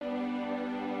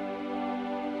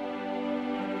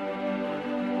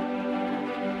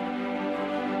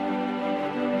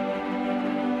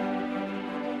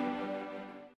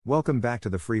Welcome back to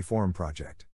the Free Forum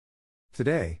Project.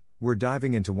 Today, we're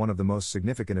diving into one of the most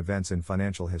significant events in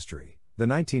financial history, the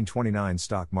 1929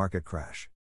 stock market crash.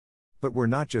 But we're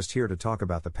not just here to talk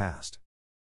about the past.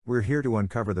 We're here to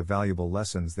uncover the valuable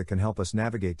lessons that can help us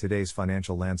navigate today's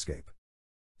financial landscape.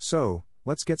 So,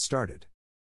 let's get started.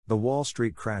 The Wall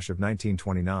Street crash of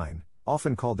 1929,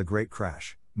 often called the Great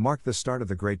Crash, marked the start of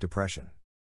the Great Depression.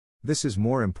 This is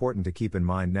more important to keep in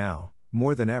mind now,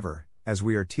 more than ever, as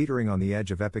we are teetering on the edge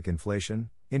of epic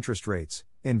inflation, interest rates,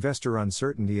 investor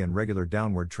uncertainty, and regular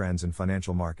downward trends in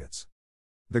financial markets.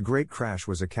 The Great Crash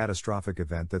was a catastrophic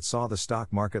event that saw the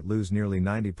stock market lose nearly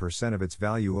 90% of its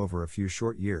value over a few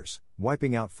short years,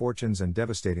 wiping out fortunes and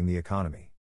devastating the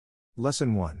economy.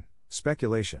 Lesson 1: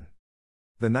 Speculation.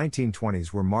 The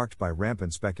 1920s were marked by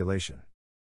rampant speculation.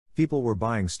 People were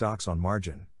buying stocks on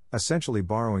margin, essentially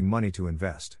borrowing money to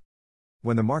invest.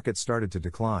 When the market started to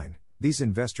decline, these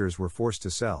investors were forced to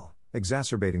sell,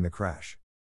 exacerbating the crash.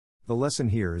 The lesson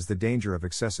here is the danger of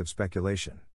excessive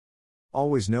speculation.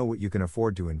 Always know what you can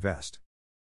afford to invest.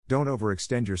 Don't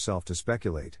overextend yourself to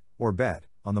speculate, or bet,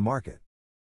 on the market.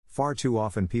 Far too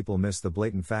often people miss the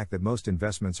blatant fact that most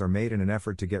investments are made in an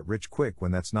effort to get rich quick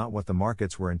when that's not what the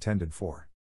markets were intended for.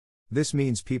 This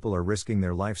means people are risking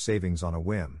their life savings on a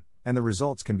whim, and the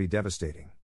results can be devastating.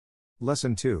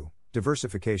 Lesson 2: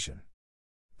 Diversification.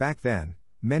 Back then,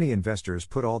 many investors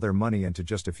put all their money into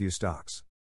just a few stocks.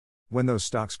 When those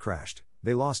stocks crashed,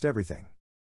 they lost everything.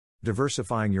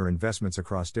 Diversifying your investments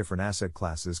across different asset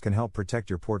classes can help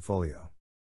protect your portfolio.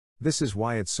 This is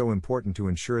why it's so important to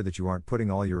ensure that you aren't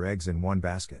putting all your eggs in one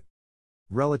basket.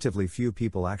 Relatively few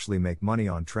people actually make money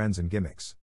on trends and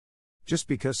gimmicks. Just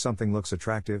because something looks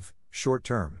attractive,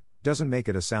 short-term, doesn't make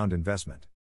it a sound investment.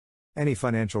 Any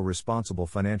responsible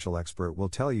financial expert will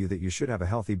tell you that you should have a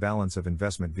healthy balance of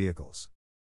investment vehicles.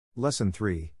 Lesson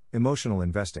 3: Emotional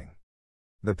investing.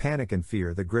 The panic and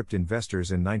fear that gripped investors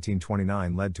in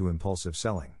 1929 led to impulsive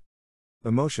selling.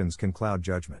 Emotions can cloud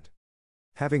judgment.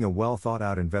 Having a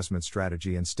well-thought-out investment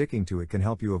strategy and sticking to it can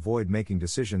help you avoid making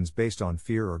decisions based on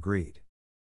fear or greed.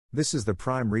 This is the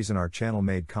prime reason our channel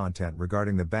made content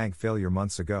regarding the bank failure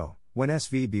months ago, when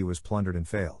SVB was plundered and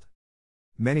failed.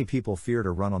 Many people feared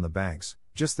a run on the banks,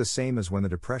 just the same as when the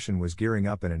Depression was gearing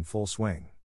up and in full swing.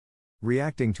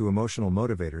 Reacting to emotional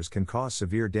motivators can cause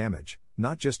severe damage,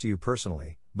 not just to you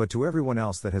personally, but to everyone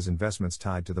else that has investments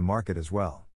tied to the market as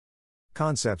well.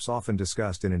 Concepts often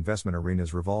discussed in investment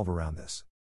arenas revolve around this.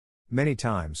 Many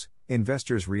times,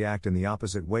 investors react in the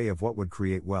opposite way of what would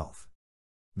create wealth.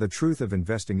 The truth of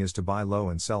investing is to buy low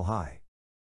and sell high.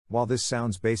 While this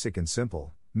sounds basic and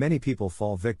simple, many people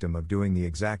fall victim of doing the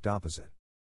exact opposite.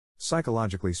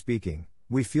 Psychologically speaking,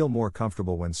 we feel more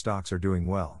comfortable when stocks are doing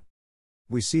well.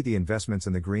 We see the investments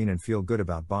in the green and feel good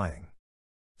about buying.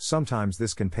 Sometimes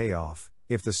this can pay off,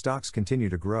 if the stocks continue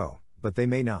to grow, but they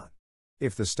may not.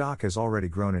 If the stock has already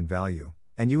grown in value,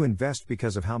 and you invest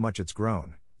because of how much it's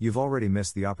grown, you've already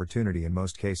missed the opportunity in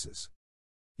most cases.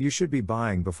 You should be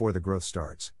buying before the growth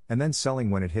starts, and then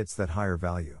selling when it hits that higher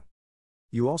value.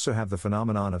 You also have the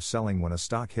phenomenon of selling when a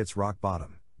stock hits rock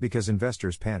bottom, because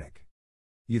investors panic.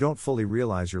 You don't fully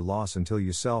realize your loss until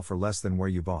you sell for less than where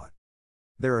you bought.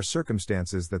 There are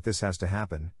circumstances that this has to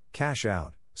happen, cash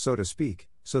out, so to speak,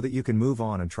 so that you can move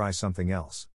on and try something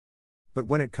else. But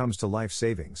when it comes to life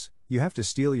savings, you have to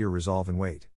steel your resolve and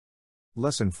wait.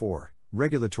 Lesson 4: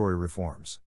 Regulatory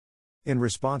reforms. In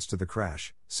response to the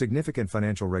crash, significant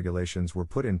financial regulations were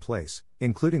put in place,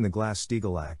 including the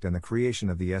Glass-Steagall Act and the creation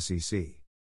of the SEC.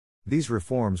 These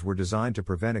reforms were designed to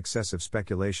prevent excessive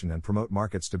speculation and promote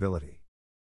market stability.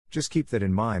 Just keep that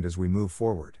in mind as we move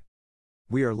forward.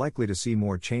 We are likely to see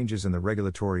more changes in the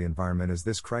regulatory environment as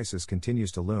this crisis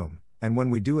continues to loom, and when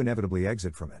we do inevitably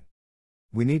exit from it.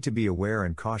 We need to be aware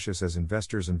and cautious as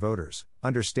investors and voters,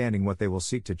 understanding what they will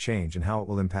seek to change and how it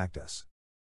will impact us.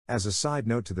 As a side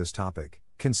note to this topic,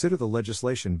 consider the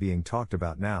legislation being talked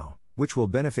about now, which will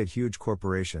benefit huge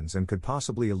corporations and could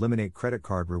possibly eliminate credit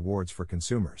card rewards for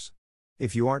consumers.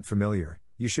 If you aren't familiar,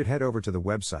 you should head over to the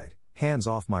website, Hands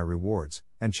Off My Rewards,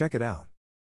 and check it out.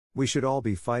 We should all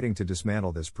be fighting to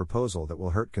dismantle this proposal that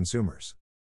will hurt consumers.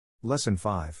 Lesson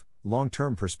 5: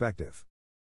 Long-term perspective.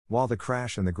 While the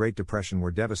crash and the Great Depression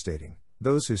were devastating,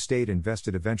 those who stayed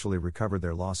invested eventually recovered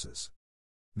their losses.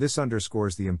 This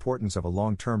underscores the importance of a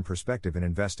long-term perspective in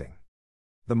investing.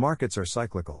 The markets are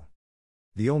cyclical.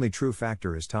 The only true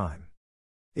factor is time.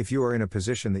 If you are in a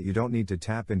position that you don't need to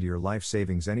tap into your life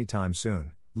savings anytime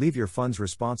soon, leave your funds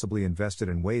responsibly invested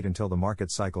and wait until the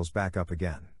market cycles back up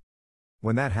again.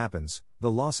 When that happens,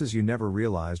 the losses you never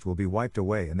realized will be wiped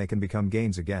away and they can become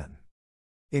gains again.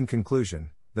 In conclusion,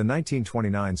 The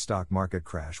 1929 stock market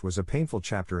crash was a painful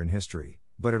chapter in history,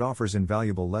 but it offers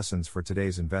invaluable lessons for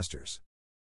today's investors.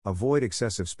 Avoid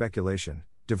excessive speculation,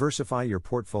 diversify your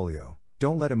portfolio,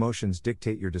 don't let emotions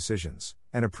dictate your decisions,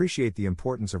 and appreciate the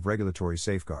importance of regulatory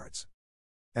safeguards.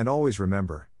 And always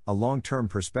remember, a long-term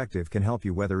perspective can help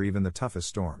you weather even the toughest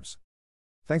storms.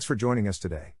 Thanks for joining us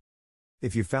today.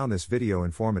 If you found this video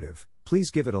informative,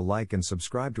 please give it a like and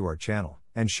subscribe to our channel,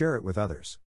 and share it with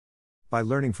others. By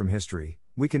learning from history,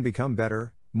 we can become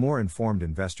better, more informed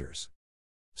investors.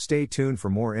 Stay tuned for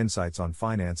more insights on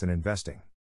finance and investing.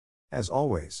 As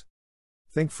always,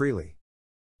 think freely.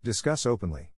 Discuss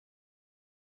openly.